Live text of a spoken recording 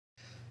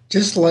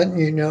Just letting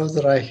you know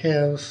that I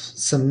have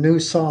some new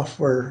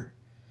software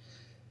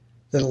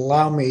that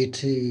allow me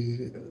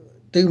to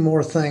do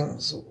more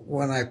things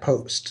when I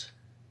post.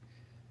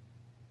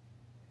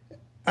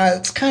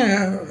 It's kind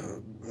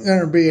of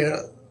going to be an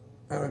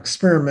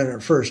experiment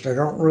at first. I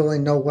don't really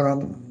know what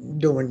I'm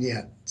doing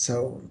yet,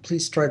 so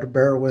please try to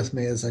bear with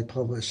me as I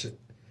publish it.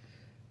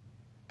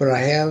 But I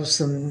have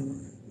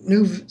some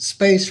new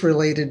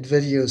space-related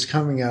videos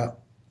coming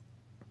up.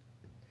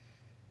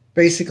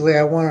 Basically,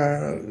 I want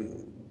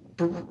to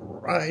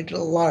provide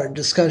a lot of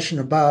discussion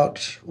about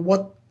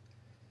what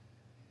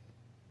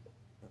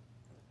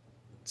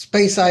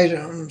space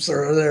items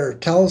or their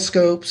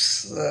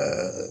telescopes,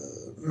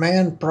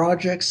 manned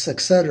projects,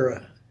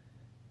 etc.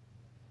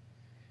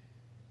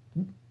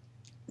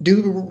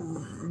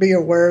 Do be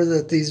aware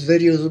that these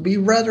videos will be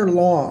rather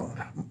long.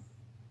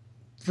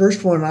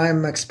 First one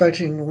I'm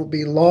expecting will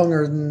be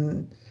longer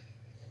than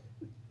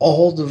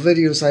all the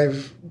videos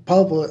I've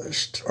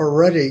published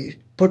already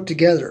put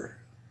together.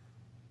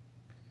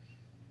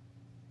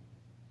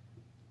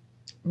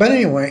 But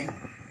anyway,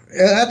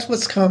 that's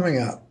what's coming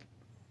up.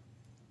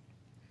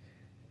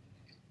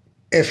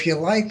 If you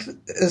like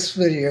this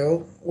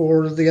video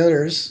or the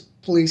others,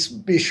 please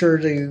be sure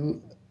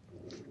to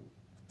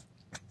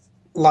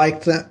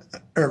like that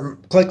or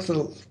click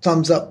the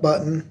thumbs up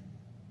button.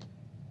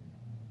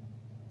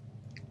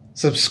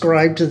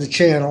 Subscribe to the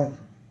channel.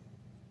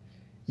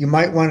 You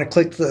might want to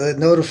click the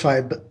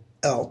notify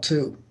bell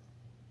too.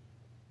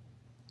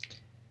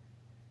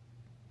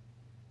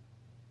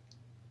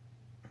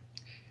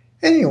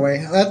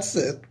 Anyway, that's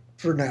it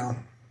for now.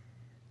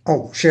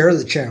 Oh, share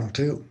the channel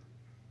too.